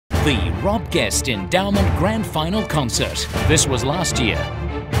The Rob Guest Endowment Grand Final Concert. This was last year.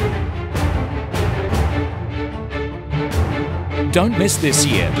 Don't miss this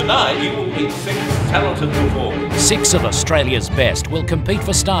year. Tonight you will meet 6 talented performers. 6 of Australia's best will compete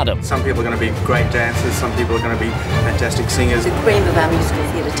for stardom. Some people are going to be great dancers, some people are going to be fantastic singers. The cream of our musical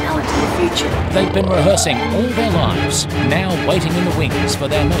theatre talent in the future. They've been rehearsing all their lives, now waiting in the wings for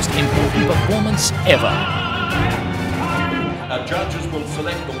their most important performance ever. Our judges will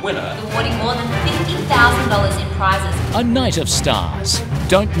select the winner, awarding more than $50,000 in prizes. A night of stars.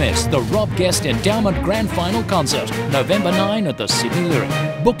 Don't miss the Rob Guest Endowment Grand Final Concert, November 9 at the Sydney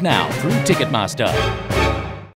Lyric. Book now through Ticketmaster.